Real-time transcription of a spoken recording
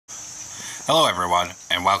Hello everyone,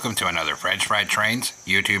 and welcome to another French Fried Trains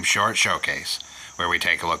YouTube short showcase, where we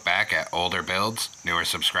take a look back at older builds newer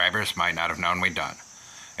subscribers might not have known we'd done.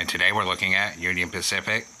 And today we're looking at Union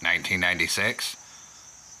Pacific 1996,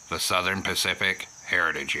 the Southern Pacific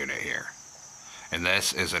Heritage Unit here. And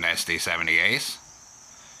this is an SD70 Ace,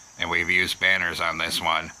 and we've used banners on this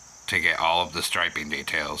one to get all of the striping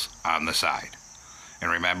details on the side. And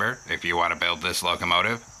remember, if you want to build this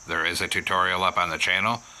locomotive, there is a tutorial up on the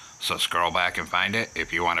channel, so scroll back and find it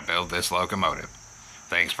if you want to build this locomotive.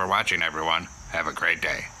 Thanks for watching everyone. Have a great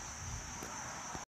day.